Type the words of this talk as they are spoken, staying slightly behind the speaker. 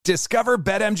Discover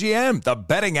BetMGM, the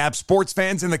betting app sports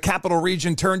fans in the capital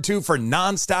region turn to for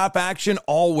nonstop action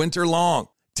all winter long.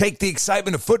 Take the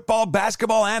excitement of football,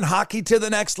 basketball, and hockey to the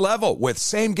next level with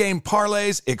same-game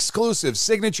parlays, exclusive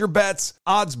signature bets,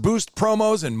 odds boost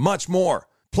promos, and much more.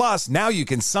 Plus, now you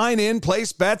can sign in,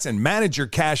 place bets, and manage your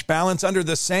cash balance under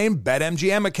the same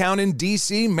BetMGM account in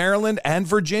D.C., Maryland, and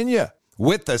Virginia.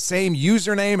 With the same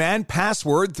username and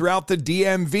password throughout the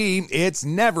DMV, it's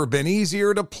never been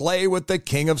easier to play with the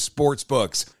king of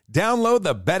sportsbooks. Download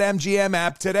the BetMGM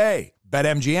app today.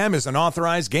 BetMGM is an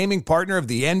authorized gaming partner of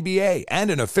the NBA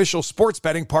and an official sports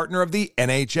betting partner of the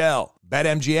NHL.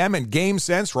 BetMGM and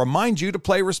GameSense remind you to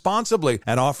play responsibly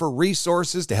and offer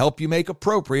resources to help you make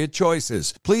appropriate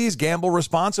choices. Please gamble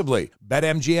responsibly.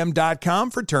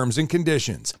 BetMGM.com for terms and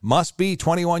conditions. Must be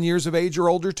 21 years of age or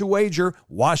older to wager.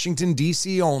 Washington,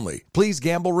 D.C. only. Please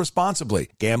gamble responsibly.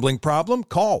 Gambling problem?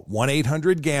 Call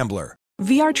 1-800-GAMBLER.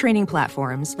 VR training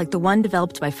platforms, like the one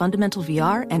developed by Fundamental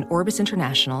VR and Orbis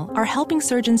International, are helping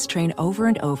surgeons train over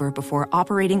and over before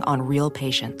operating on real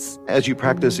patients. As you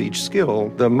practice each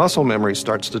skill, the muscle memory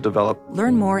starts to develop.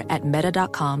 Learn more at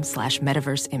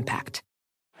meta.com/metaverseimpact.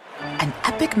 An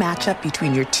epic matchup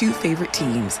between your two favorite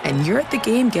teams, and you're at the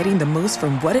game getting the most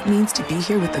from what it means to be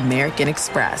here with American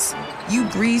Express. You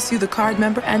breeze through the card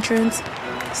member entrance,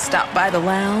 stop by the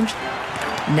lounge.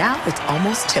 Now it's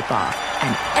almost tip-off,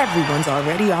 and everyone's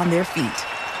already on their feet.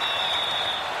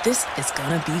 This is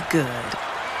gonna be good.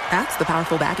 That's the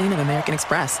powerful backing of American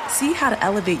Express. See how to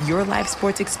elevate your live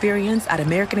sports experience at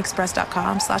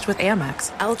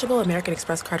americanexpress.com/withAmex. Eligible American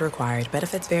Express card required.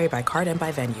 Benefits vary by card and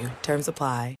by venue. Terms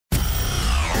apply.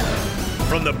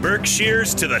 From the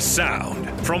Berkshires to the Sound,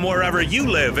 from wherever you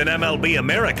live in MLB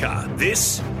America,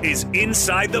 this is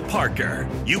Inside the Parker.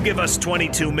 You give us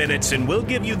 22 minutes and we'll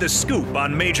give you the scoop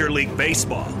on Major League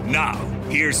Baseball. Now,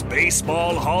 here's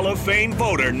Baseball Hall of Fame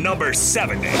voter number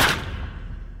 70,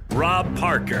 Rob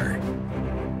Parker.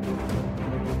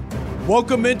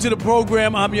 Welcome into the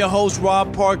program. I'm your host,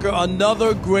 Rob Parker.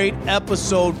 Another great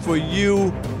episode for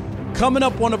you. Coming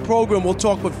up on the program, we'll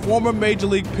talk with former Major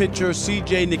League pitcher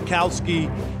C.J.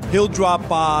 Nitkowski. He'll drop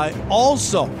by.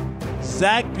 Also,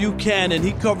 Zach Buchanan.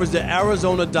 He covers the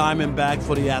Arizona Diamondbacks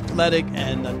for The Athletic,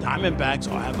 and the Diamondbacks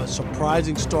have a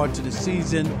surprising start to the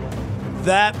season.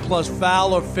 That plus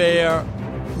Fowler Fair.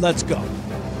 Let's go.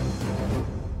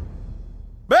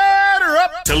 Batter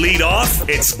up! To lead off,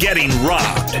 it's Getting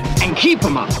Robbed. And keep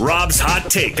them up. Rob's hot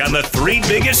take on the three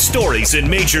biggest stories in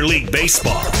Major League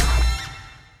Baseball.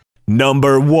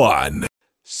 Number 1.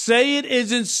 Say it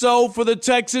isn't so for the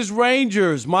Texas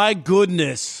Rangers. My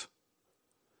goodness.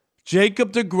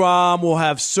 Jacob deGrom will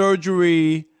have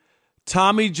surgery,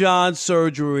 Tommy John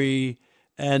surgery,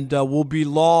 and will be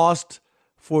lost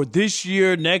for this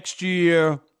year, next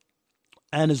year,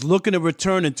 and is looking to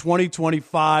return in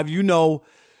 2025. You know,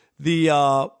 the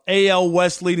AL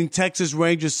West leading Texas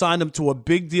Rangers signed him to a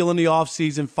big deal in the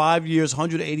offseason, 5 years,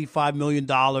 $185 million.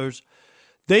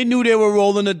 They knew they were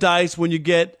rolling the dice when you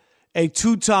get a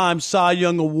two-time Cy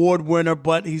Young Award winner,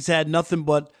 but he's had nothing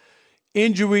but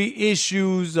injury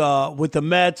issues with the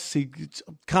Mets. He's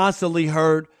constantly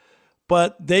hurt.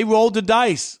 But they rolled the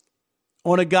dice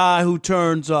on a guy who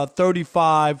turns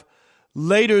 35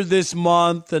 later this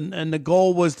month, and the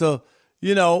goal was to,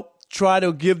 try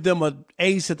to give them an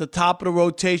ace at the top of the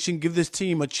rotation, give this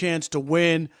team a chance to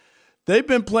win. They've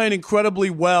been playing incredibly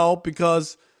well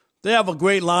because they have a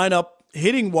great lineup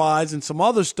hitting-wise and some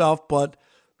other stuff, but,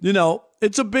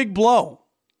 it's a big blow.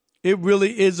 It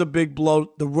really is a big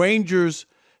blow. The Rangers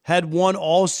had won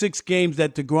all 6 games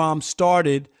that deGrom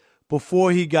started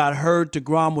before he got hurt.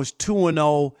 deGrom was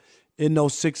 2-0 in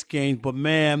those 6 games, but,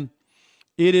 man,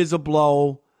 it is a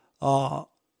blow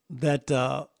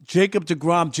that Jacob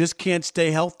deGrom just can't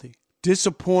stay healthy.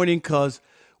 Disappointing because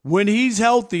when he's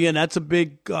healthy, and that's a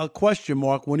big question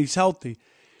mark, when he's healthy,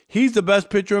 he's the best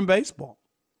pitcher in baseball.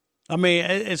 I mean,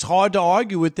 it's hard to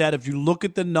argue with that if you look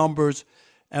at the numbers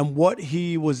and what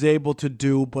he was able to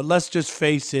do. But let's just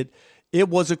face it, it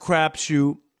was a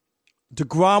crapshoot.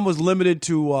 deGrom was limited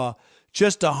to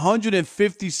just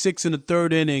 156 in the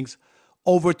third innings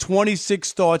over 26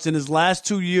 starts in his last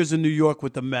 2 years in New York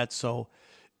with the Mets. So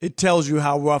it tells you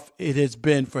how rough it has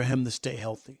been for him to stay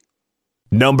healthy.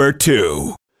 Number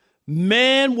 2.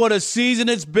 Man, what a season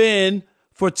it's been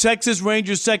for Texas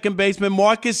Rangers second baseman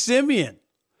Marcus Semien.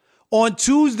 On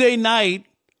Tuesday night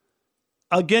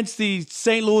against the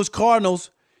St. Louis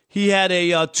Cardinals, he had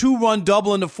a 2-run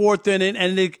double in the fourth inning,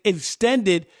 and it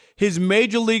extended his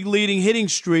major league leading hitting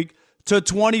streak to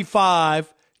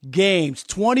 25 games,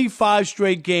 25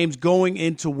 straight games going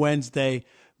into Wednesday.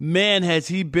 Man, has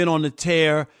he been on the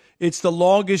tear It's the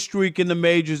longest streak in the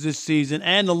majors this season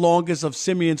and the longest of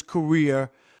Simeon's career.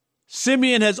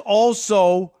 Simeon has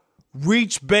also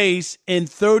reached base in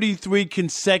 33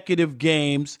 consecutive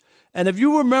games. And if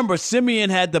you remember, Simeon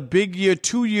had the big year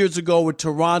 2 years ago with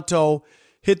Toronto,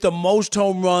 hit the most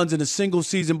home runs in a single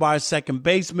season by a second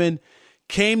baseman,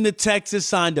 came to Texas,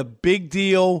 signed a big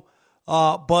deal,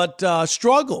 but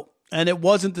struggled. And it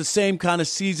wasn't the same kind of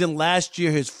season last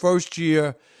year, his first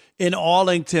year in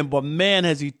Arlington. But man,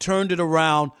 has he turned it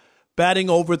around, batting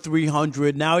over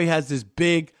 300. Now he has this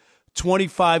big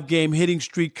 25-game hitting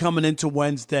streak coming into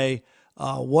Wednesday.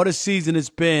 What a season it's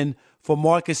been for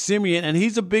Marcus Semien. And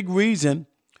he's a big reason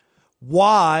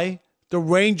why the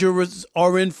Rangers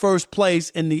are in first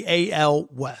place in the AL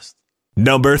West.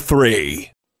 Number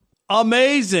 3.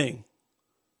 Amazing.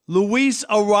 Luis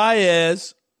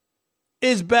Arraez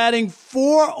is batting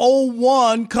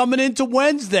 .401 coming into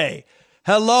Wednesday.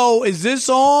 Hello, is this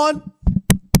on?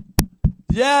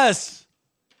 Yes.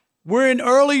 We're in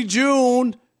early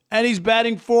June, and he's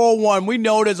batting .401. We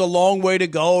know there's a long way to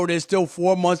go. There's still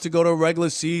 4 months to go to a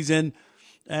regular season.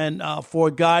 And for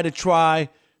a guy to try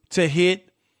to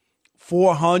hit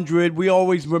 400, we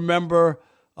always remember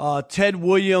Ted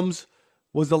Williams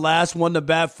was the last one to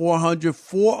bat 400.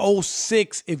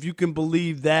 406, if you can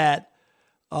believe that.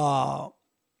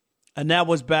 And that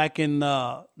was back in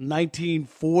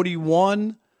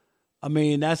 1941. I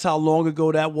mean, that's how long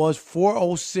ago that was.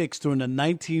 406 during the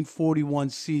 1941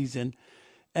 season.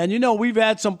 And, you know, we've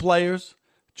had some players.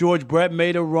 George Brett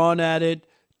made a run at it.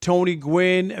 Tony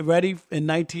Gwynn, ready in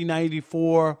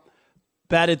 1994,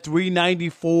 batted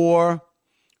 .394.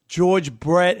 George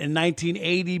Brett in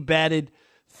 1980 batted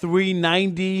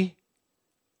 .390.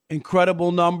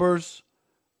 Incredible numbers.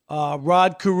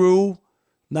 Rod Carew,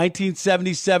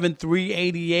 1977,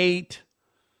 .388.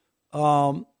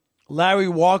 Larry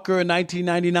Walker in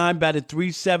 1999 batted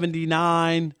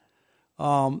 .379.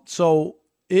 So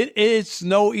it's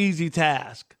no easy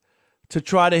task to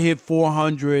try to hit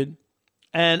 400.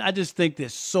 And I just think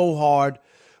it's so hard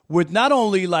with not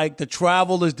only like the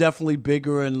travel is definitely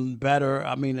bigger and better,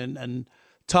 I mean, and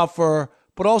tougher,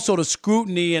 but also the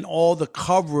scrutiny and all the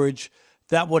coverage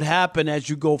that would happen as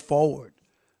you go forward.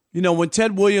 You know, when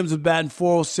Ted Williams was batting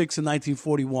 .406 in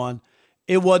 1941,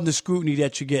 it wasn't the scrutiny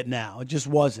that you get now. It just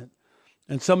wasn't.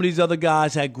 And some of these other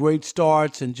guys had great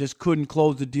starts and just couldn't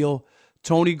close the deal.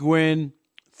 Tony Gwynn,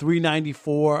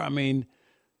 .394. I mean,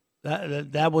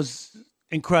 that was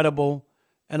incredible.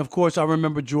 And, of course, I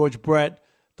remember George Brett,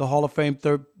 the Hall of Fame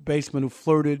third baseman who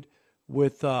flirted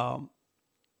with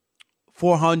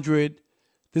 400.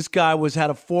 This guy had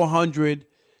a 400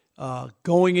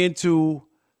 going into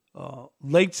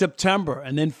late September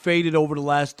and then faded over the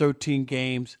last 13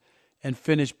 games and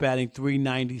finished batting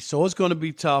 .390. So it's going to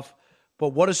be tough. But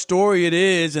what a story it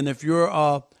is. And if you're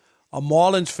a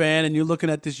Marlins fan and you're looking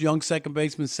at this young second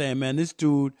baseman saying, man, this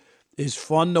dude is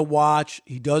fun to watch.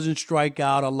 He doesn't strike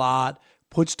out a lot,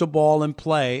 puts the ball in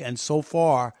play. And so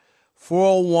far,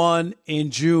 401 in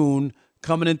June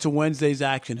coming into Wednesday's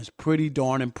action is pretty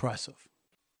darn impressive.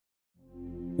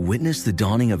 Witness the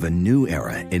dawning of a new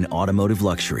era in automotive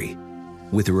luxury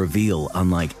with a reveal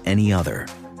unlike any other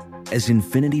as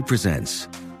Infiniti presents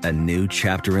a new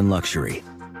chapter in luxury,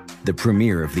 the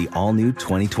premiere of the all-new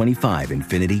 2025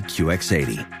 Infiniti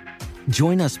QX80.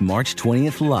 Join us March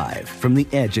 20th live from the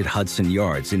Edge at Hudson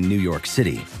Yards in New York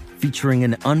City, featuring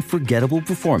an unforgettable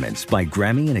performance by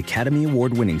Grammy and Academy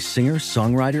Award-winning singer,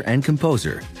 songwriter, and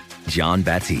composer, Jon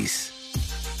Batiste.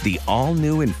 The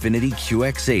all-new Infiniti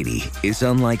QX80 is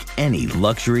unlike any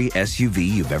luxury SUV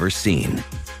you've ever seen.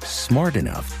 Smart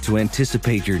enough to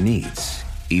anticipate your needs,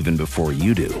 even before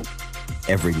you do.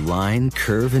 Every line,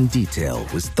 curve, and detail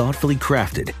was thoughtfully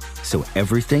crafted so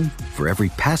everything for every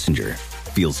passenger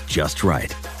feels just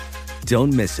right.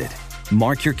 Don't miss it.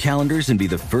 Mark your calendars and be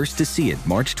the first to see it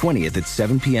March 20th at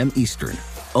 7 p.m. Eastern,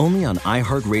 only on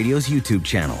iHeartRadio's YouTube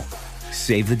channel.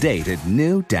 Save the date at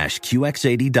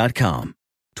new-QX80.com.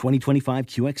 2025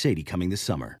 QX80 coming this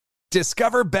summer.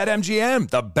 Discover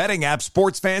BetMGM, the betting app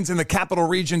sports fans in the capital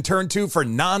region turn to for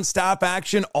nonstop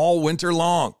action all winter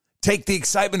long. Take the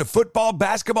excitement of football,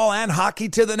 basketball, and hockey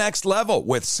to the next level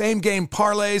with same-game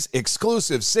parlays,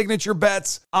 exclusive signature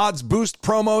bets, odds boost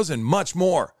promos, and much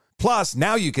more. Plus,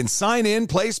 now you can sign in,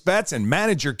 place bets, and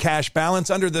manage your cash balance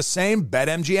under the same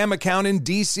BetMGM account in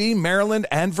D.C., Maryland,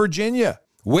 and Virginia.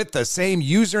 With the same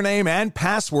username and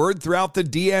password throughout the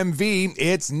DMV,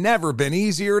 it's never been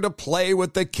easier to play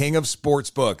with the king of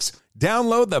sportsbooks.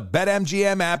 Download the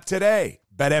BetMGM app today.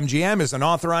 BetMGM is an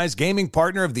authorized gaming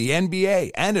partner of the NBA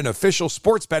and an official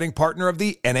sports betting partner of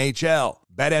the NHL.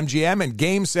 BetMGM and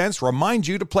GameSense remind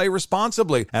you to play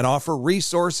responsibly and offer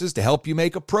resources to help you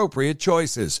make appropriate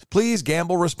choices. Please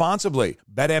gamble responsibly.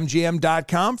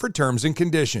 BetMGM.com for terms and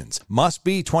conditions. Must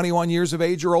be 21 years of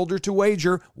age or older to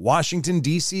wager. Washington,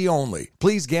 D.C. only.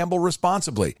 Please gamble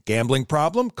responsibly. Gambling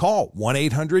problem? Call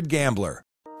 1-800-GAMBLER.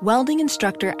 Welding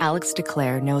instructor Alex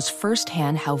DeClaire knows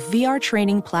firsthand how VR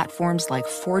training platforms like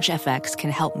ForgeFX can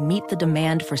help meet the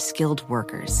demand for skilled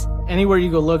workers. Anywhere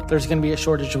you go look, there's going to be a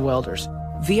shortage of welders.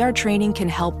 VR training can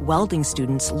help welding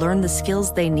students learn the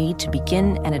skills they need to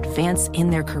begin and advance in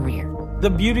their career.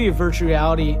 The beauty of virtual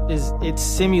reality is it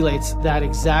simulates that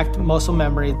exact muscle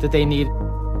memory that they need.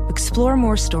 Explore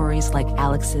more stories like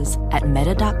Alex's at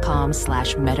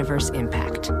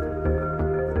meta.com/metaverseimpact.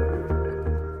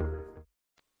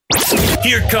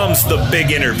 Here comes the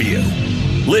big interview.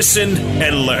 Listen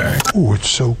and learn. Oh, it's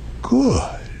so good.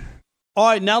 All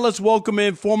right, now let's welcome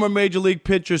in former Major League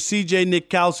pitcher C.J.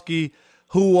 Nitkowski,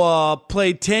 who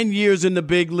played 10 years in the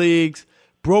big leagues,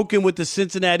 broke in with the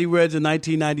Cincinnati Reds in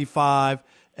 1995,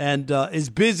 and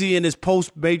is busy in his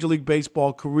post-Major League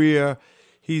Baseball career.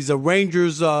 He's a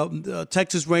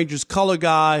Texas Rangers color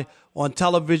guy on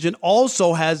television,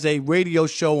 also has a radio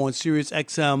show on Sirius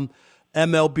XM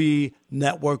MLB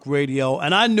Network Radio.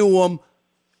 And I knew him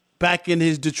back in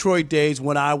his Detroit days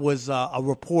when I was a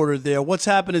reporter there. What's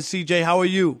happening, CJ? How are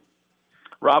you?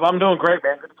 Rob, I'm doing great,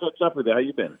 man. Good to catch up with you. How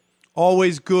you been?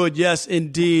 Always good. Yes,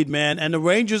 indeed, man. And the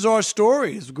Rangers are a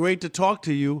story. It's great to talk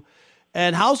to you.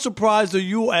 And how surprised are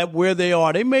you at where they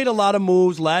are? They made a lot of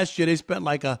moves last year. They spent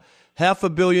like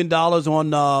 $500 million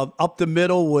on up the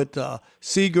middle with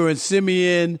Seager and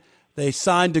Simeon. They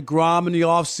signed deGrom in the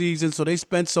offseason, so they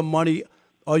spent some money.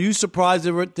 Are you surprised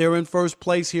they're in first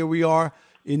place? Here we are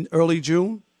in early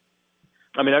June.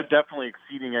 I mean, they're definitely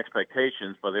exceeding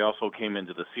expectations, but they also came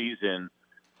into the season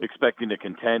expecting to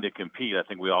contend and compete. I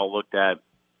think we all looked at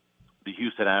the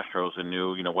Houston Astros and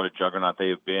knew, what a juggernaut they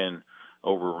have been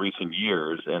over recent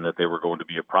years and that they were going to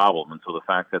be a problem. And so the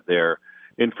fact that they're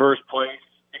in first place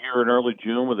here in early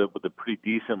June with a pretty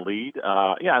decent lead,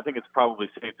 I think it's probably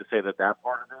safe to say that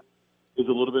part of it is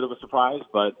a little bit of a surprise,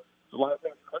 but there's a lot of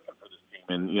things clicking for this team.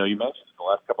 And, you mentioned the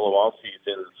last couple of off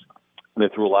seasons, they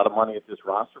threw a lot of money at this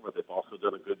roster, but they've also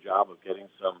done a good job of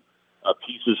getting some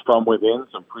pieces from within,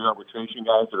 some pre-arbitration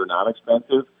guys that are not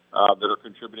expensive, that are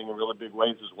contributing in really big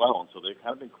ways as well. And so they've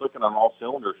kind of been clicking on all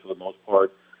cylinders for the most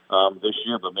part this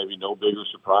year, but maybe no bigger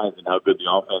surprise in how good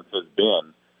the offense has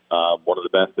been. One of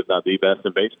the best, if not the best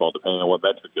in baseball, depending on what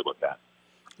metric you look at.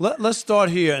 Let's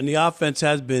start here, and the offense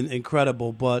has been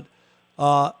incredible, but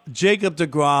Jacob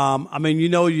deGrom, I mean,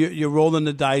 you're rolling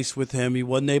the dice with him. He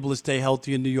wasn't able to stay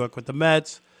healthy in New York with the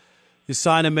Mets. You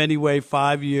sign him anyway,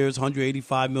 5 years,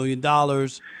 $185 million.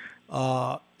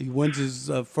 He wins his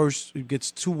he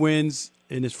gets 2 wins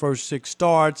in his first 6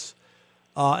 starts,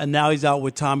 and now he's out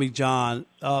with Tommy John.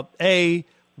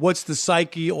 What's the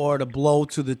psyche or the blow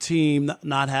to the team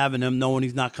not having him, knowing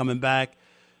he's not coming back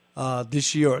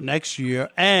this year or next year?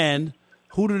 And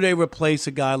who do they replace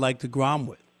a guy like deGrom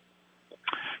with?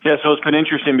 Yeah, so it's been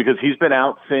interesting because he's been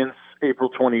out since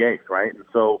April 28th, right? And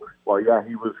so,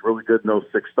 he was really good in those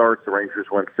 6 starts. The Rangers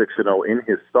went 6-0 in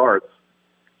his starts.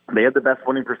 They had the best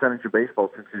winning percentage of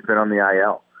baseball since he's been on the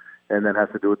IL. And that has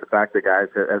to do with the fact that guys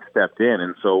have stepped in.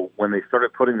 And so when they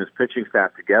started putting this pitching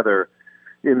staff together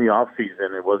in the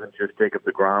offseason, it wasn't just Jacob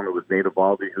deGrom. It was Nate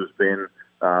Eovaldi, who's been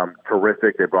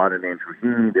terrific. They brought in Andrew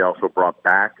Heaney. They also brought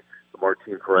back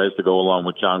Martin Perez to go along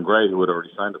with John Gray, who had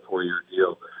already signed a 4-year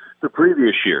deal the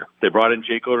previous year. They brought in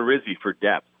Jake Odorizzi for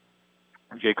depth.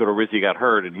 Jake Odorizzi got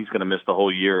hurt, and he's going to miss the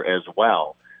whole year as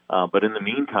well. But in the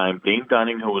meantime, Dane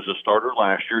Dunning, who was a starter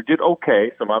last year, did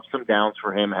okay, some ups and downs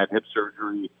for him, had hip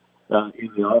surgery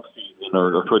in the offseason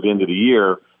or toward the end of the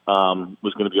year,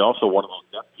 was going to be also one of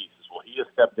those depth pieces. Well, he has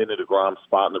stepped into deGrom's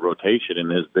spot in the rotation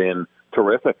and has been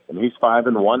terrific. And he's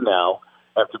 5-1 now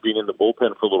after being in the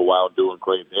bullpen for a little while and doing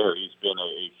great there. He's been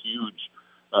a huge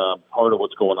part of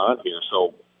what's going on here.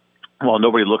 So, while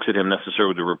nobody looks at him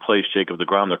necessarily to replace Jacob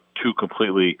deGrom, they're 2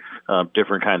 completely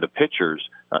different kind of pitchers.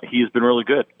 He has been really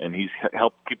good, and he's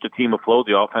helped keep the team afloat.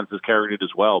 The offense has carried it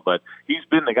as well, but he's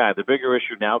been the guy. The bigger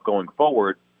issue now going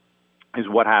forward is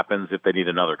what happens if they need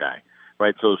another guy,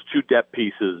 right? So those 2 depth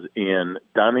pieces in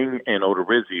Dunning and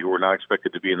Odorizzi, who were not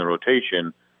expected to be in the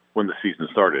rotation when the season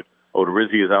started.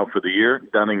 Odorizzi is out for the year.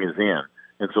 Dunning is in.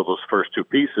 And so those first 2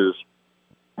 pieces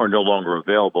are no longer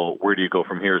available. Where do you go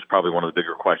from here is probably one of the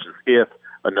bigger questions if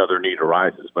another need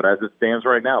arises. But as it stands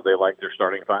right now, they like their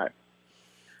starting 5.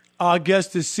 Our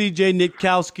guest is C.J.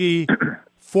 Nitkowski,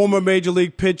 former Major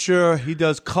League pitcher. He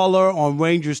does color on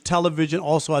Rangers television,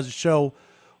 also has a show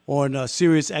on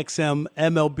Sirius XM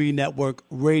MLB Network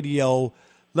Radio.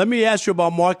 Let me ask you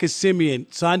about Marcus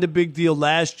Semien. Signed a big deal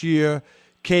last year,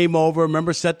 came over,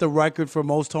 remember, set the record for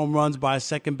most home runs by a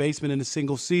second baseman in a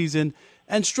single season,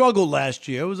 and struggled last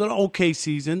year. It was an okay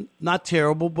season, not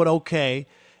terrible, but okay.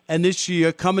 And this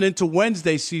year, coming into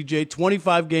Wednesday, CJ,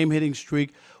 25-game hitting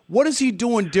streak. What is he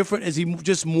doing different? Is he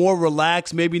just more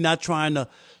relaxed, maybe not trying to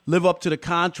live up to the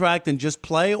contract and just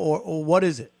play, or what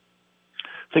is it?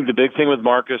 I think the big thing with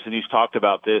Marcus, and he's talked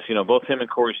about this, both him and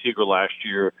Corey Seager last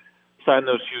year signed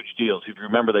those huge deals. If you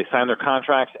remember, they signed their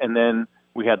contracts, and then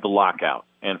we had the lockout.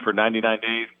 And for 99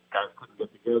 days, guys couldn't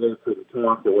get together, couldn't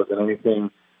talk. There wasn't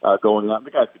anything going on.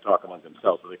 The guys could talk among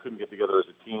themselves, but they couldn't get together as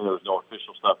a team. There was no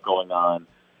official stuff going on.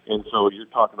 And so you're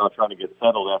talking about trying to get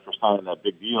settled after signing that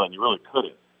big deal, and you really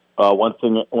couldn't. Once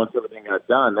everything got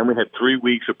done, then we had 3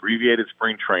 weeks abbreviated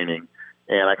spring training,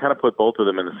 and I kind of put both of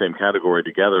them in the same category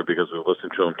together because we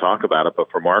listened to them talk about it. But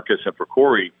for Marcus and for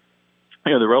Corey,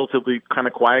 they're relatively kind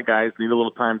of quiet guys, need a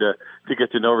little time to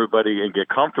get to know everybody and get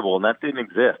comfortable, and that didn't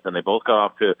exist. And they both got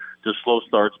off to slow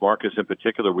starts. Marcus in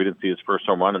particular, we didn't see his first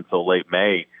home run until late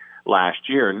May last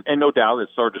year. And no doubt it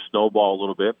started to snowball a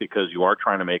little bit because you are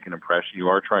trying to make an impression. You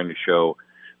are trying to show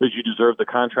that you deserve the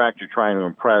contract. You're trying to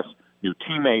impress new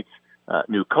teammates,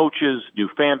 new coaches, new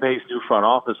fan base, new front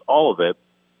office, all of it.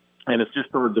 And it's just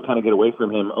started to kind of get away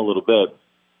from him a little bit.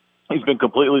 He's been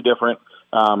completely different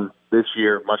this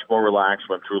year, much more relaxed,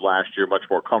 went through last year, much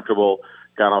more comfortable,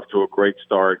 got off to a great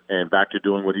start, and back to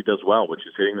doing what he does well, which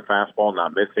is hitting the fastball,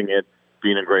 not missing it,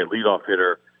 being a great leadoff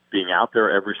hitter, being out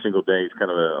there every single day. He's kind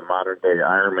of a modern-day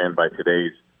Ironman by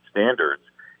today's standards.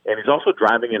 And he's also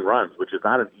driving in runs, which is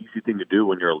not an easy thing to do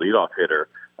when you're a leadoff hitter.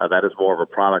 That is more of a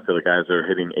product of the guys that are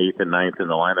hitting 8th and 9th in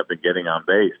the lineup and getting on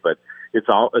base. But it's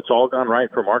all gone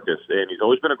right for Marcus, and he's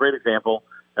always been a great example.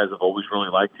 Guys have always really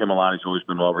liked him a lot. He's always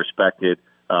been well respected,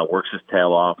 works his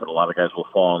tail off, and a lot of guys will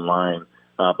fall in line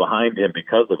behind him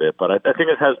because of it. But I think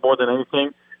it has more than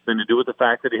anything to do with the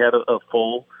fact that he had a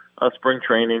full spring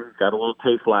training, got a little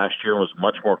taste last year, and was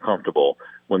much more comfortable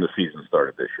when the season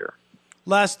started this year.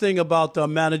 Last thing about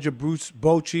manager Bruce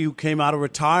Bochy, who came out of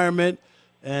retirement,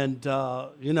 and,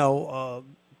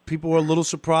 people were a little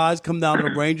surprised, come down to the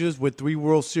Rangers with 3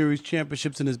 World Series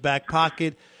championships in his back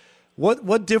pocket.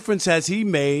 What difference has he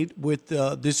made with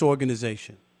this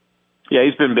organization? Yeah,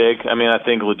 he's been big. I mean, I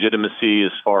think legitimacy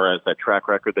as far as that track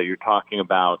record that you're talking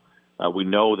about, we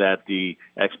know that the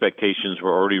expectations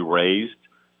were already raised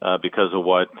because of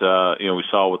what we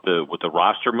saw with the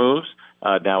roster moves.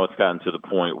 Now it's gotten to the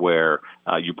point where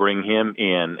you bring him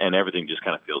in and everything just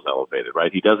kind of feels elevated,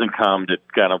 right? He doesn't come to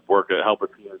kind of help a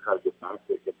team try to get back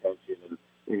to contention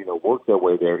and work their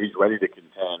way there. He's ready to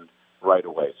contend right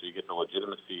away. So you get the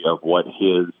legitimacy of what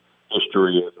his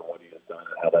history is and what he has done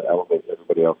and how that elevates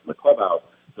everybody else in the clubhouse.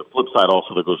 The flip side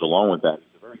also that goes along with that,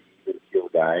 he's a very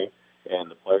even-keeled guy,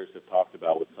 and the players have talked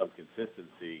about with some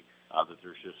consistency that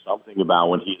there's just something about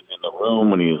when he's in the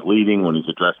room, when he is leading, when he's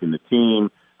addressing the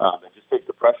team, that just takes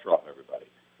the pressure off everybody.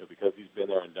 Because he's been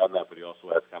there and done that, but he also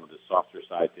has kind of this softer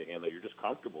side to him that you're just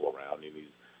comfortable around, and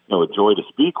he's a joy to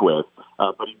speak with.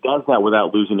 But he does that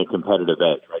without losing a competitive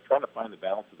edge, right? Trying to find the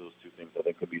balance of those two things, I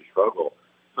think, can be a struggle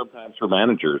sometimes for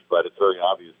managers. But it's very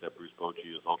obvious that Bruce Bochy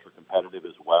is ultra competitive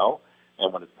as well.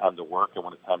 And when it's time to work and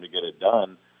when it's time to get it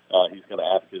done, he's going to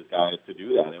ask his guys to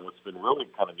do that. And what's been really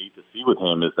kind of neat to see with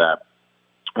him is that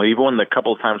even when the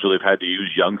couple of times where they've had to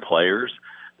use young players,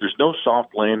 there's no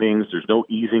soft landings. There's no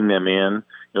easing them in.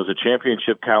 There's a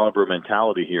championship caliber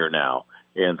mentality here now.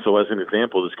 And so as an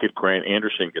example, this kid Grant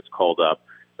Anderson gets called up,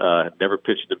 never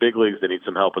pitched in the big leagues. They need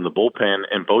some help in the bullpen,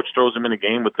 and Boch throws him in a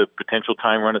game with the potential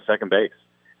time run at second base.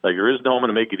 Like, there is no one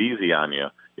to make it easy on you.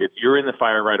 If you're in the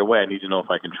fire right away, I need to know if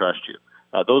I can trust you.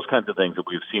 Those kinds of things that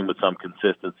we've seen with some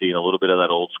consistency and a little bit of that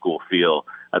old school feel,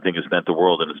 I think has meant the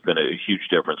world, and it's been a huge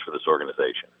difference for this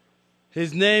organization.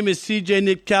 His name is C.J.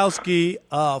 Nitkowski,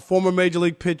 former Major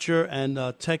League pitcher and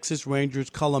Texas Rangers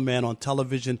color man on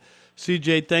television.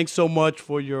 C.J., thanks so much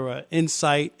for your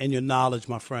insight and your knowledge,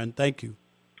 my friend. Thank you.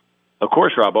 Of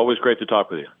course, Rob. Always great to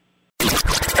talk with you.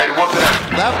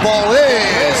 That ball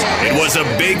is. It was a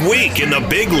big week in the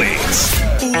big leagues.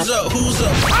 Who's up?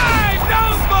 I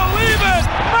don't believe it!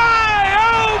 My,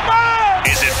 oh, my!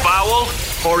 Is it foul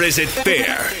or is it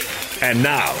fair? And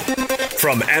now,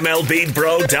 from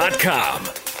MLBBro.com,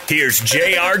 here's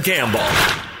J.R. Gamble.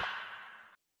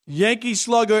 Yankee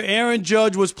slugger Aaron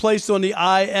Judge was placed on the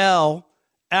IL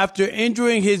after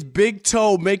injuring his big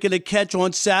toe making a catch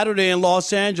on Saturday in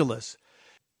Los Angeles.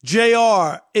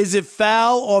 JR, is it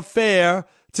foul or fair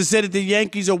to say that the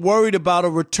Yankees are worried about a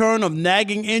return of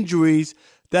nagging injuries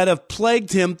that have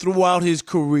plagued him throughout his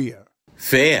career?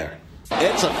 Fair.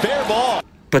 It's a fair ball.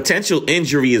 Potential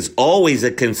injury is always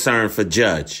a concern for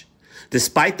Judge.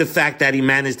 Despite the fact that he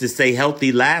managed to stay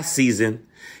healthy last season,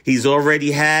 he's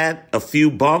already had a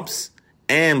few bumps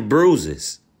and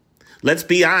bruises. Let's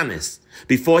be honest.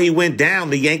 Before he went down,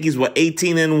 the Yankees were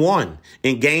 18-1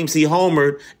 in games he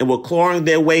homered and were clawing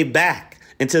their way back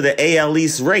into the AL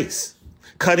East race,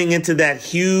 cutting into that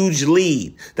huge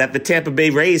lead that the Tampa Bay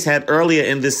Rays had earlier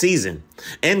in the season,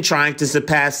 and trying to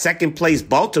surpass second-place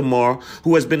Baltimore,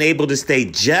 who has been able to stay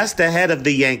just ahead of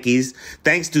the Yankees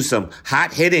thanks to some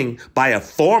hot hitting by a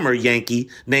former Yankee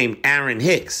named Aaron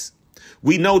Hicks.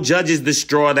 We know Judge is the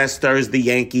straw that stirs the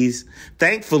Yankees.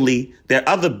 Thankfully, their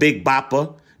other big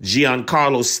bopper,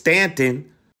 Giancarlo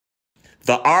Stanton,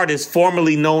 the artist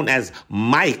formerly known as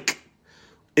Mike,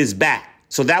 is back.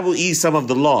 So that will ease some of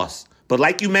the loss. But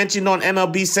like you mentioned on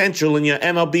MLB Central in your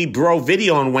MLB Bro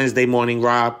video on Wednesday morning,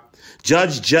 Rob,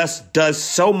 Judge just does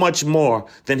so much more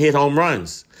than hit home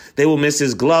runs. They will miss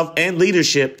his glove and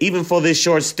leadership even for this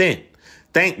short stint.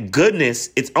 Thank goodness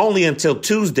it's only until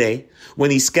Tuesday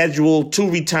when he's scheduled to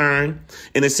return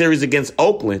in a series against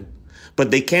Oakland.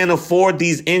 But they can't afford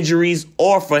these injuries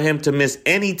or for him to miss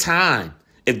any time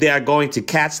if they are going to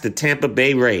catch the Tampa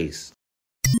Bay Rays.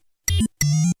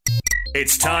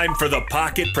 It's time for the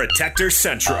Pocket Protector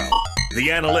Central.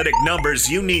 The analytic numbers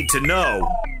you need to know.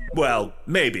 Well,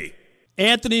 maybe.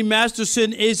 Anthony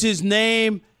Masterson is his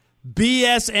name.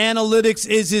 BS Analytics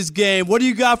is his game. What do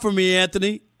you got for me,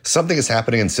 Anthony? Something is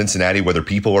happening in Cincinnati whether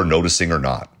people are noticing or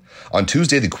not. On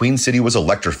Tuesday, the Queen City was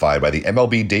electrified by the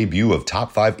MLB debut of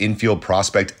top 5 infield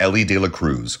prospect Elly De La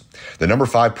Cruz. The number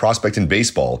 5 prospect in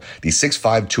baseball, the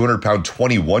 6'5", 200-pound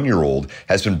 21-year-old,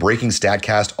 has been breaking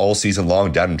StatCast all season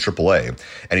long down in AAA,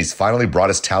 and he's finally brought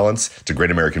his talents to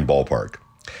Great American Ballpark.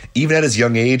 Even at his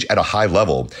young age, at a high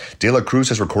level, De La Cruz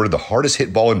has recorded the hardest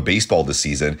hit ball in baseball this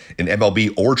season in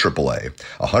MLB or AAA,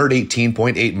 a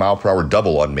 118.8 mile-per-hour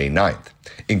double on May 9th.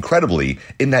 Incredibly,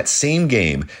 in that same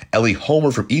game, Elly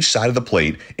homered from each side of the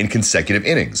plate in consecutive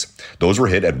innings. Those were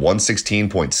hit at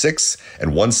 116.6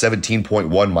 and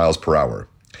 117.1 miles per hour.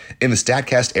 In the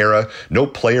StatCast era, no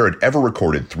player had ever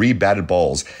recorded 3 batted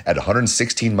balls at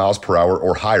 116 miles per hour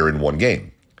or higher in one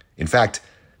game. In fact,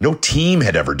 no team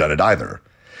had ever done it either.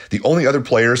 The only other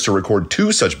players to record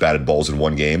 2 such batted balls in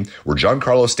one game were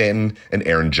Giancarlo Stanton and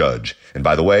Aaron Judge. And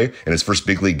by the way, in his first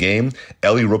big league game,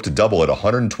 Elly roped a double at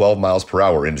 112 miles per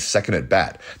hour in his second at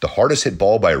bat, the hardest hit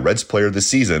ball by a Reds player this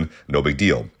season. No big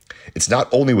deal. It's not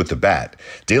only with the bat.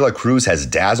 De La Cruz has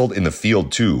dazzled in the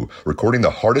field too, recording the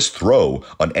hardest throw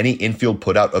on any infield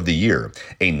putout of the year,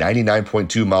 a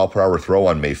 99.2 mile per hour throw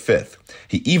on May 5th.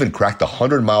 He even cracked the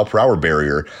 100 mile per hour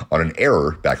barrier on an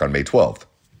error back on May 12th.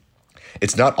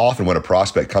 It's not often when a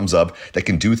prospect comes up that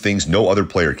can do things no other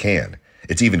player can.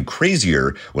 It's even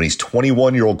crazier when he's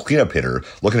 21-year-old cleanup hitter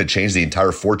looking to change the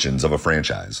entire fortunes of a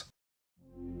franchise.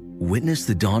 Witness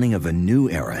the dawning of a new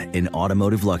era in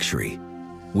automotive luxury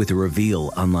with a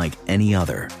reveal unlike any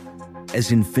other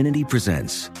as Infiniti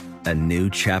presents a new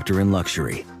chapter in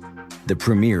luxury, the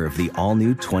premiere of the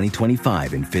all-new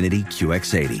 2025 Infiniti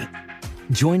QX80.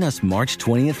 Join us March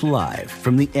 20th live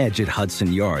from the Edge at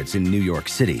Hudson Yards in New York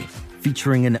City,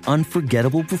 featuring an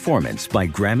unforgettable performance by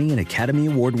Grammy and Academy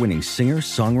Award-winning singer,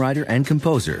 songwriter, and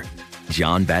composer,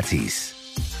 Jon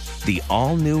Batiste. The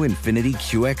all-new Infiniti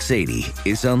QX80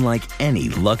 is unlike any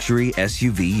luxury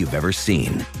SUV you've ever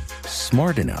seen.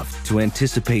 Smart enough to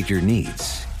anticipate your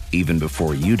needs, even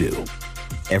before you do.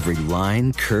 Every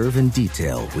line, curve, and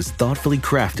detail was thoughtfully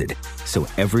crafted, so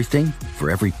everything for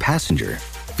every passenger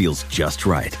feels just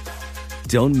right.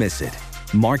 Don't miss it.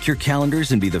 Mark your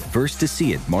calendars and be the first to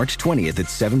see it March 20th at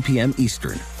 7 p.m.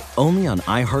 Eastern, only on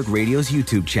iHeartRadio's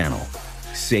YouTube channel.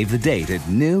 Save the date at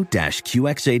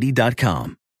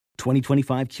new-QX80.com.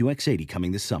 2025 QX80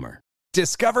 coming this summer.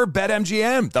 Discover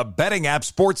BetMGM, the betting app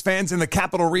sports fans in the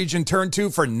capital region turn to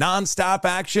for nonstop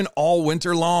action all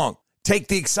winter long. Take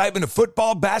the excitement of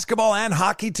football, basketball, and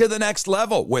hockey to the next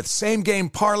level with same-game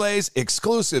parlays,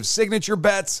 exclusive signature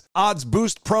bets, odds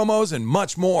boost promos, and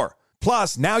much more.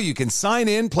 Plus, now you can sign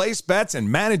in, place bets,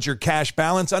 and manage your cash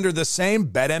balance under the same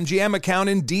BetMGM account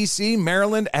in D.C.,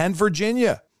 Maryland, and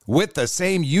Virginia. With the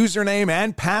same username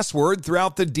and password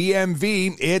throughout the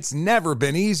DMV, it's never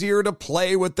been easier to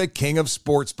play with the king of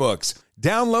sportsbooks.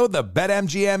 Download the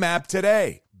BetMGM app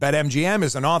today. BetMGM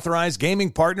is an authorized gaming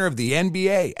partner of the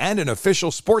NBA and an official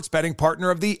sports betting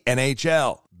partner of the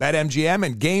NHL. BetMGM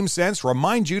and GameSense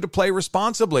remind you to play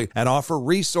responsibly and offer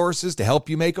resources to help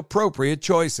you make appropriate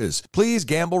choices. Please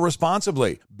gamble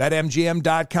responsibly.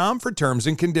 BetMGM.com for terms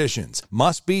and conditions.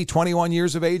 Must be 21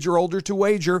 years of age or older to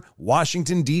wager.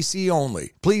 Washington, D.C.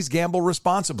 only. Please gamble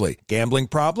responsibly. Gambling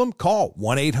problem? Call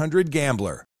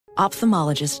 1-800-GAMBLER.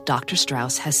 Ophthalmologist Dr.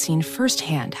 Strauss has seen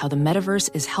firsthand how the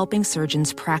metaverse is helping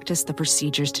surgeons practice the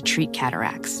procedures to treat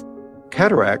cataracts.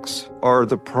 Cataracts are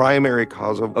the primary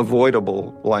cause of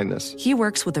avoidable blindness. He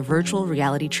works with a virtual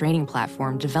reality training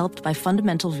platform developed by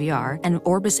Fundamental VR and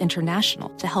Orbis International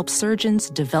to help surgeons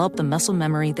develop the muscle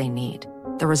memory they need.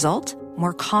 The result?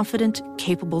 More confident,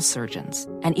 capable surgeons.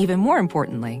 And even more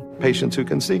importantly, patients who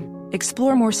can see.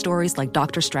 Explore more stories like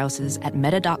Dr. Strauss's at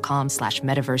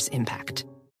meta.com/metaverseimpact.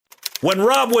 When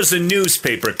Rob was a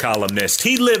newspaper columnist,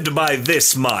 he lived by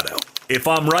this motto: if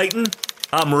I'm writing,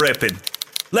 I'm ripping.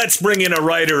 Let's bring in a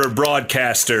writer or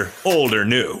broadcaster, old or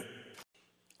new.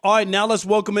 All right, now let's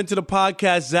welcome into the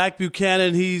podcast Zach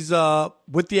Buchanan. He's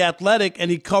with The Athletic,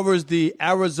 and he covers the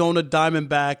Arizona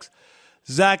Diamondbacks.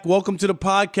 Zach, welcome to the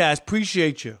podcast.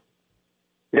 Appreciate you.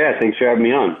 Yeah, thanks for having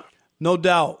me on. No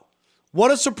doubt. What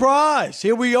a surprise.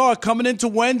 Here we are coming into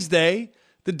Wednesday.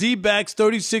 The D-backs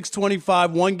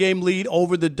 36-25, one-game lead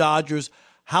over the Dodgers.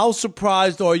 How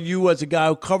surprised are you as a guy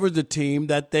who covers the team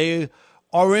that they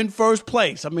are in first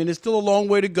place? I mean, it's still a long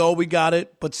way to go. We got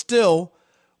it. But still,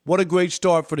 what a great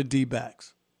start for the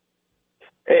D-backs.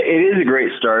 It is a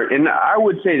great start. And I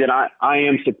would say that I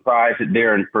am surprised that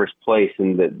they're in first place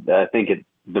and that I think at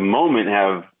the moment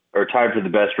are tied for the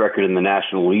best record in the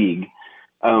National League.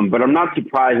 But I'm not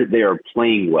surprised that they are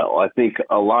playing well. I think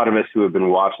a lot of us who have been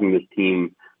watching this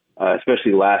team,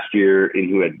 especially last year, and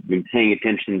who had been paying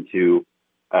attention to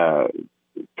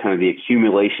kind of the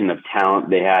accumulation of talent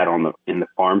they had in the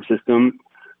farm system,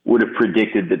 would have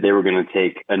predicted that they were going to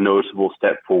take a noticeable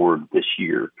step forward this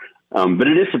year. But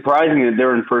it is surprising that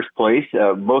they're in first place,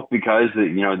 both because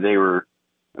they were,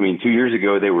 2 years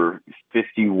ago they were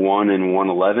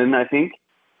 51-111, I think.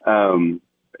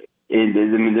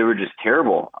 They were just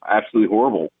terrible, absolutely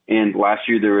horrible. And last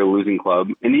year they were a losing club.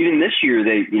 And even this year,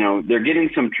 they're getting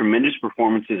some tremendous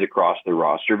performances across the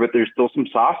roster, but there's still some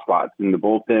soft spots in the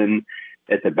bullpen,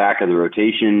 at the back of the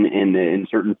rotation, and in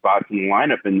certain spots in the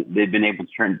lineup. And they've been able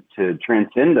to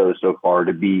transcend those so far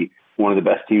to be one of the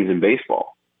best teams in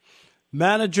baseball.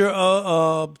 Manager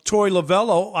Torey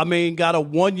Lovullo, got a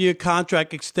one-year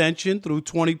contract extension through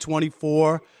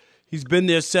 2024. He's been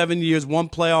there 7 years, one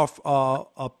playoff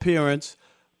appearance.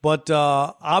 But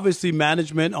obviously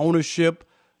management, ownership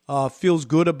feels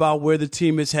good about where the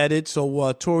team is headed.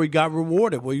 So Torey got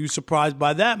rewarded. Were you surprised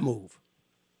by that move?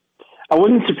 I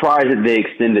wasn't surprised that they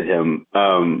extended him.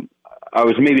 I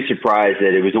was maybe surprised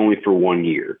that it was only for 1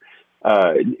 year.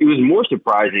 It was more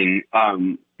surprising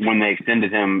when they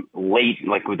extended him late,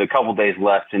 like with a couple days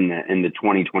left in the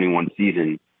 2021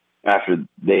 season, after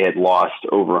they had lost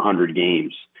over 100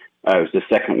 games. It was the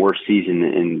second worst season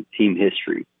in team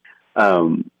history.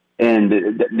 And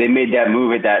they made that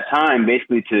move at that time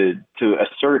basically to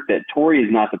assert that Torey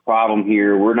is not the problem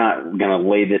here. We're not going to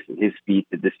lay this at his feet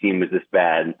that this team is this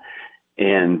bad.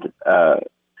 And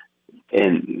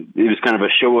it was kind of a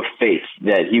show of faith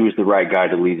that he was the right guy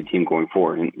to lead the team going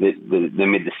forward. And they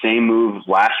made the same move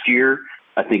last year,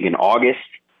 I think in August.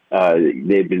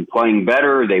 They've been playing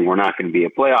better. They were not going to be a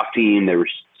playoff team. There was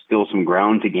still some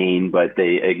ground to gain, but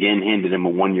they again handed him a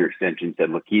 1 year extension, said,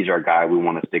 look, he's our guy. We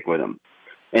want to stick with him.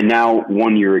 And now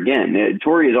 1 year again.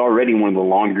 Torey is already one of the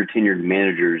longer tenured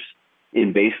managers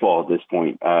in baseball at this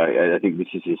point. I think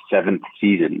this is his 7th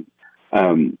season.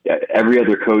 Every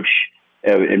other coach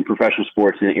in professional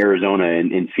sports in Arizona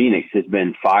and in Phoenix has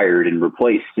been fired and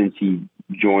replaced since he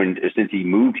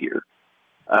moved here.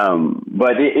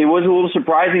 But it was a little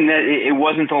surprising that it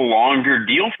wasn't a longer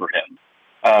deal for him.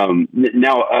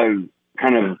 Now, a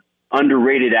kind of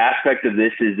underrated aspect of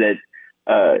this is that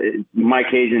Mike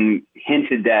Hazen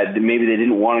hinted that maybe they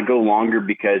didn't want to go longer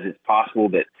because it's possible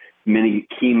that many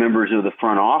key members of the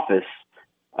front office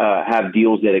have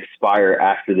deals that expire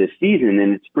after this season,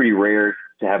 and it's pretty rare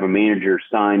to have a manager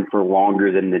sign for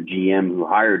longer than the GM who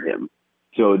hired him.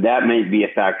 So that may be a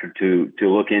factor to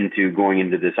look into going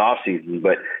into this offseason.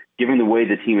 But given the way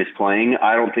the team is playing,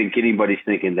 I don't think anybody's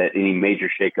thinking that any major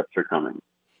shakeups are coming.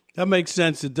 That makes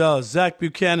sense. It does. Zach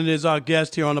Buchanan is our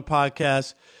guest here on the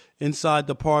podcast, Inside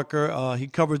the Parker. He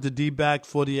covers the D-backs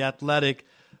for The Athletic.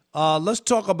 Let's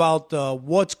talk about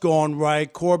what's gone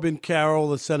right. Corbin Carroll,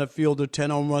 the center fielder,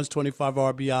 10 home runs, 25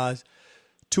 RBIs,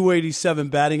 287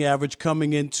 batting average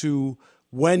coming into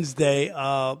Wednesday.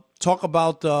 Talk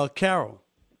about Carroll.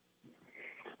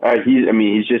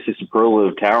 He's just a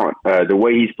superlative talent. The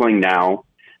way he's playing now,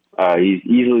 He's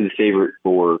easily the favorite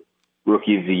for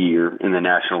Rookie of the Year in the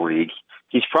National League.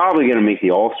 He's probably going to make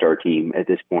the All-Star team at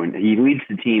this point. He leads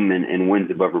the team in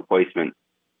wins above replacement,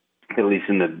 at least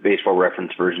in the Baseball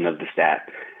Reference version of the stat.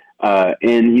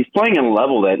 And he's playing at a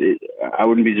level that I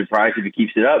wouldn't be surprised if he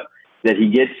keeps it up, that he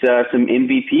gets some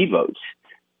MVP votes.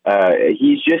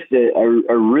 He's just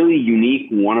a really unique,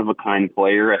 one-of-a-kind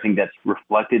player. I think that's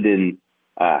reflected in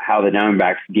how the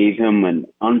Diamondbacks gave him an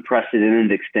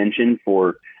unprecedented extension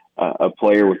for a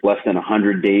player with less than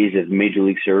 100 days of Major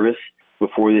League service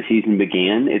before the season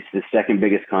began. It's the second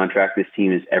biggest contract this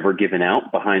team has ever given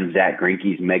out, behind Zach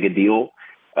Greinke's mega deal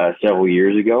several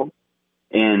years ago.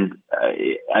 And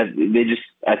I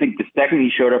think the second he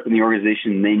showed up in the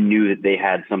organization, they knew that they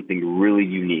had something really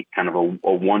unique, kind of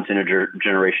a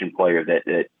once-in-a-generation player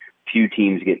that few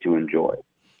teams get to enjoy.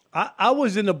 I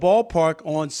was in the ballpark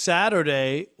on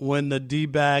Saturday when the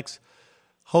D-backs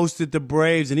hosted the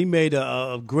Braves, and he made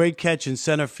a great catch in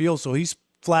center field, so he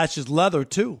flashes leather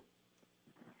too.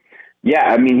 Yeah,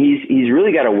 I mean, he's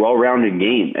really got a well-rounded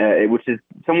game, which is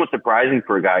somewhat surprising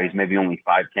for a guy who's maybe only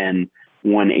 5'10",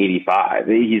 185.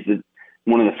 He's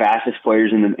one of the fastest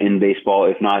players in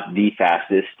baseball, if not the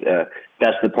fastest.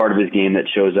 That's the part of his game that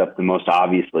shows up the most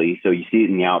obviously. So you see it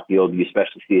in the outfield, you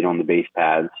especially see it on the base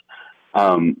paths.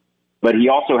 But he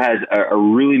also has a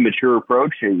really mature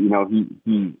approach. He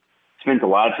spent a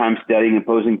lot of time studying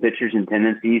opposing pitchers and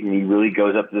tendencies, and he really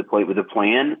goes up to the plate with a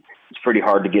plan. It's pretty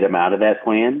hard to get him out of that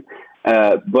plan.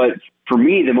 But for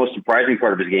me, the most surprising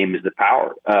part of his game is the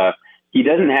power. He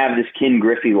doesn't have this Ken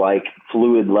Griffey-like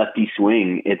fluid lefty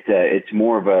swing. It's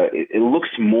more of it looks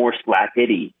more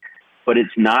slap-hitty, but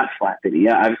it's not slap-hitty.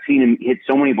 I've seen him hit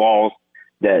so many balls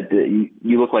that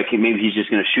you look like maybe he's just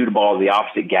going to shoot a ball to the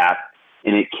opposite gap,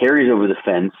 and it carries over the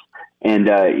fence. And,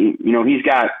 he's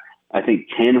got, I think,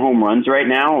 10 home runs right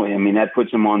now. I mean, that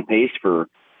puts him on pace for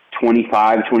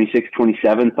 25, 26,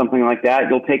 27, something like that.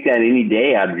 You'll take that any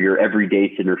day out of your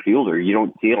everyday center fielder. You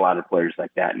don't see a lot of players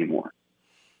like that anymore.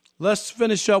 Let's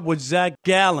finish up with Zach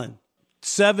Gallen,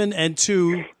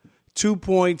 7-2,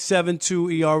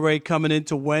 2.72 ERA coming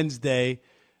into Wednesday.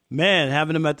 Man,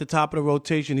 having him at the top of the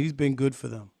rotation, he's been good for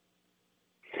them.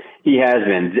 He has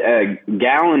been.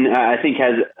 Gallen, I think,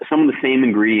 has some of the same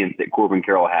ingredients that Corbin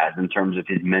Carroll has in terms of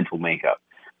his mental makeup.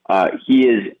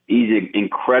 He's an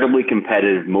incredibly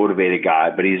competitive, motivated guy,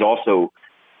 but he's also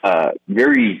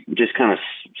very just kind of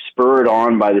spurred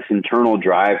on by this internal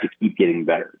drive to keep getting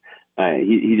better.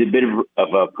 He's a bit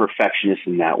of a perfectionist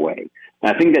in that way.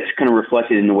 And I think that's kind of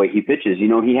reflected in the way he pitches. He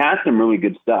has some really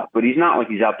good stuff, but he's not like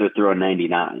he's out there throwing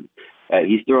 99.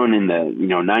 He's throwing in the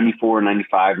 94,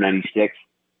 95, 96,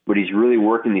 but he's really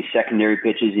working these secondary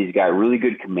pitches. He's got really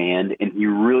good command, and he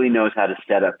really knows how to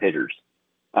set up hitters.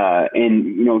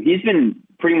 And he's been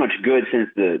pretty much good since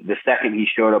the second he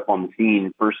showed up on the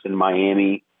scene, first in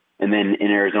Miami and then in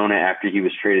Arizona after he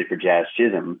was traded for Jazz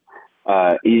Chisholm.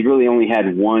 He's really only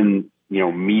had one,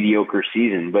 mediocre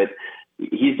season, but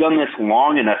he's done this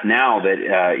long enough now that,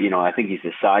 I think he's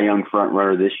the Cy Young front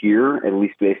runner this year, at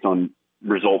least based on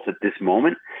results at this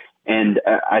moment. And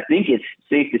I think it's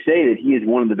safe to say that he is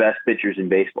one of the best pitchers in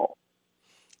baseball.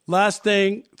 Last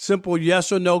thing, simple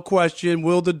yes or no question.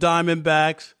 Will the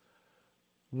Diamondbacks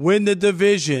win the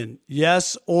division?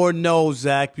 Yes or no,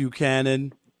 Zach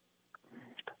Buchanan?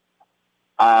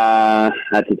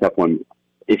 That's a tough one.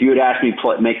 If you would ask me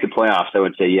make the playoffs, I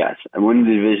would say yes. And win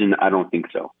the division, I don't think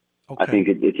so. Okay. I think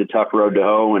it's a tough road to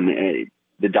hoe, and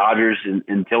the Dodgers,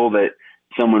 until that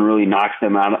someone really knocks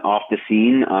them off the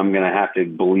scene, I'm going to have to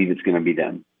believe it's going to be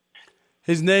them.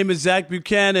 His name is Zach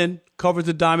Buchanan, covers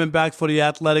the Diamondbacks for The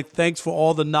Athletic. Thanks for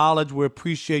all the knowledge. We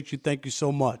appreciate you. Thank you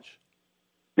so much.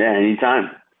 Yeah, anytime.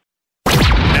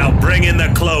 Now bring in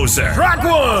the closer. Strike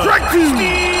one. Strike two.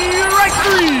 Strike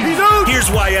three. He's out. Here's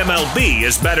why MLB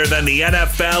is better than the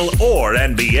NFL or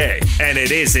NBA, and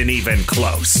it isn't even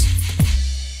close.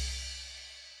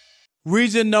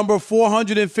 Reason number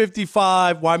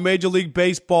 455 why Major League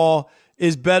Baseball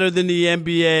is better than the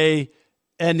NBA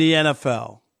and the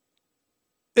NFL.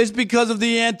 It's because of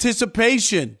the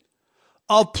anticipation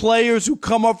of players who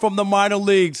come up from the minor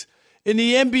leagues. In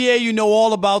the NBA, you know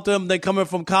all about them. They're coming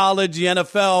from college. The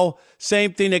NFL,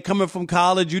 same thing. They're coming from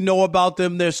college. You know about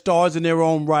them. They're stars in their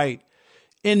own right.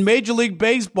 In Major League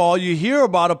Baseball, you hear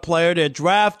about a player. They're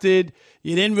drafted.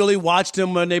 You didn't really watch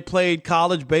them when they played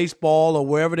college baseball or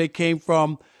wherever they came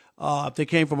from, if they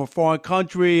came from a foreign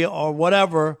country or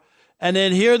whatever. And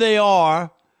then here they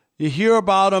are. You hear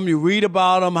about them. You read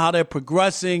about them, how they're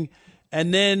progressing.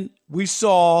 And then we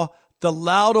saw the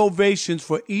loud ovations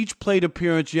for each plate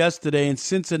appearance yesterday in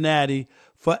Cincinnati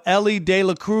for Elly De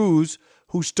La Cruz,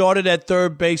 who started at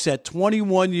third base at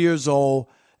 21 years old,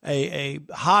 a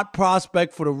hot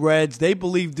prospect for the Reds. They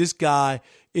believe this guy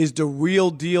is the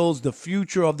real deal, the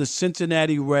future of the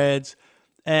Cincinnati Reds.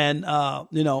 And,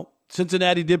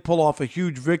 Cincinnati did pull off a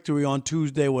huge victory on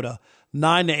Tuesday with a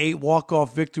 9-8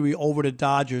 walk-off victory over the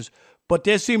Dodgers. But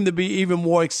there seemed to be even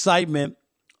more excitement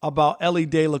about Elly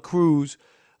De La Cruz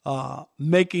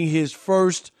making his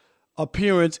first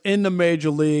appearance in the major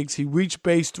leagues. He reached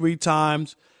base 3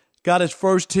 times, got his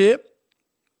first hit,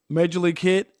 major league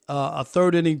hit, a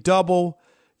third-inning double,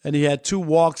 and he had 2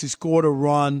 walks. He scored a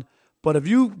run. But if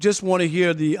you just want to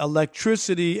hear the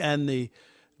electricity and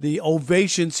the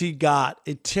ovations he got,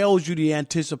 it tells you the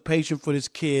anticipation for this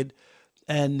kid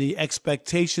and the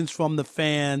expectations from the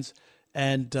fans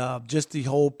and just the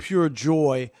whole pure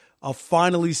joy of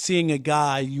finally seeing a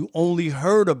guy you only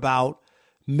heard about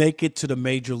make it to the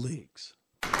major leagues.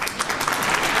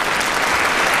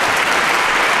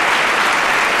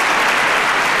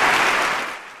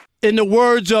 In the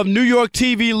words of New York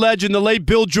TV legend, the late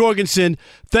Bill Jorgensen,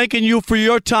 thanking you for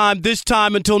your time this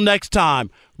time until next time.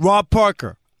 Rob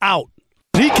Parker, out.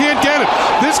 He can't get it.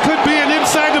 This could be an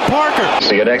inside to Parker.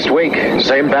 See you next week.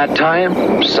 Same bat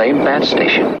time, same bat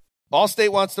station. Allstate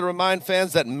wants to remind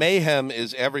fans that mayhem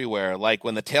is everywhere, like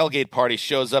when the tailgate party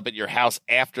shows up at your house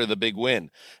after the big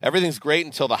win. Everything's great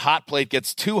until the hot plate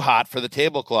gets too hot for the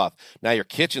tablecloth. Now your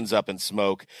kitchen's up in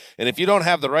smoke. And if you don't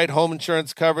have the right home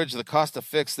insurance coverage, the cost to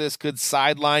fix this could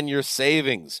sideline your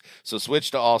savings. So switch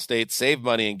to Allstate, save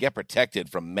money, and get protected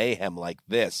from mayhem like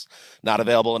this. Not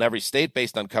available in every state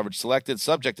based on coverage selected,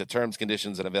 subject to terms,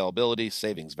 conditions, and availability.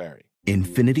 Savings vary.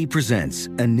 Infiniti presents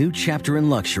a new chapter in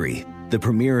luxury, the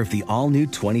premiere of the all-new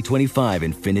 2025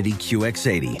 Infiniti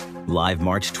QX80, live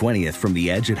March 20th from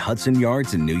the Edge at Hudson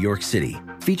Yards in New York City,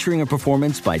 featuring a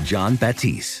performance by John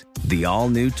Batiste. The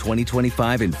all-new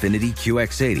 2025 Infiniti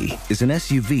QX80 is an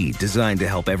SUV designed to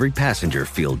help every passenger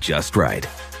feel just right.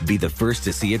 Be the first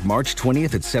to see it March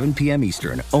 20th at 7 p.m.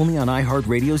 Eastern, only on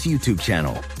iHeartRadio's YouTube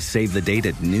channel. Save the date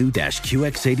at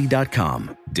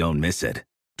new-QX80.com. Don't miss it.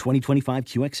 2025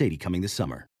 QX80 coming this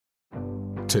summer.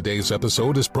 Today's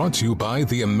episode is brought to you by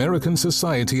the American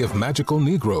Society of Magical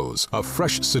Negroes, a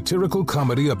fresh satirical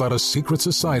comedy about a secret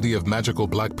society of magical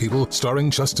black people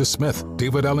starring Justice Smith,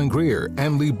 David Allen Greer,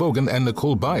 Ann Lee Bogan, and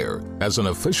Nicole Byer. As an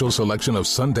official selection of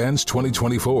Sundance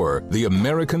 2024, the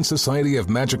American Society of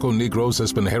Magical Negroes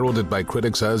has been heralded by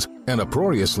critics as an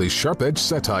uproariously sharp-edged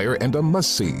satire and a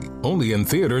must-see. Only in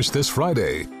theaters this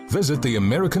Friday. Visit the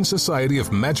American Society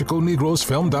of Magical Negroes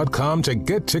Film.com to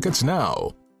get tickets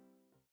now.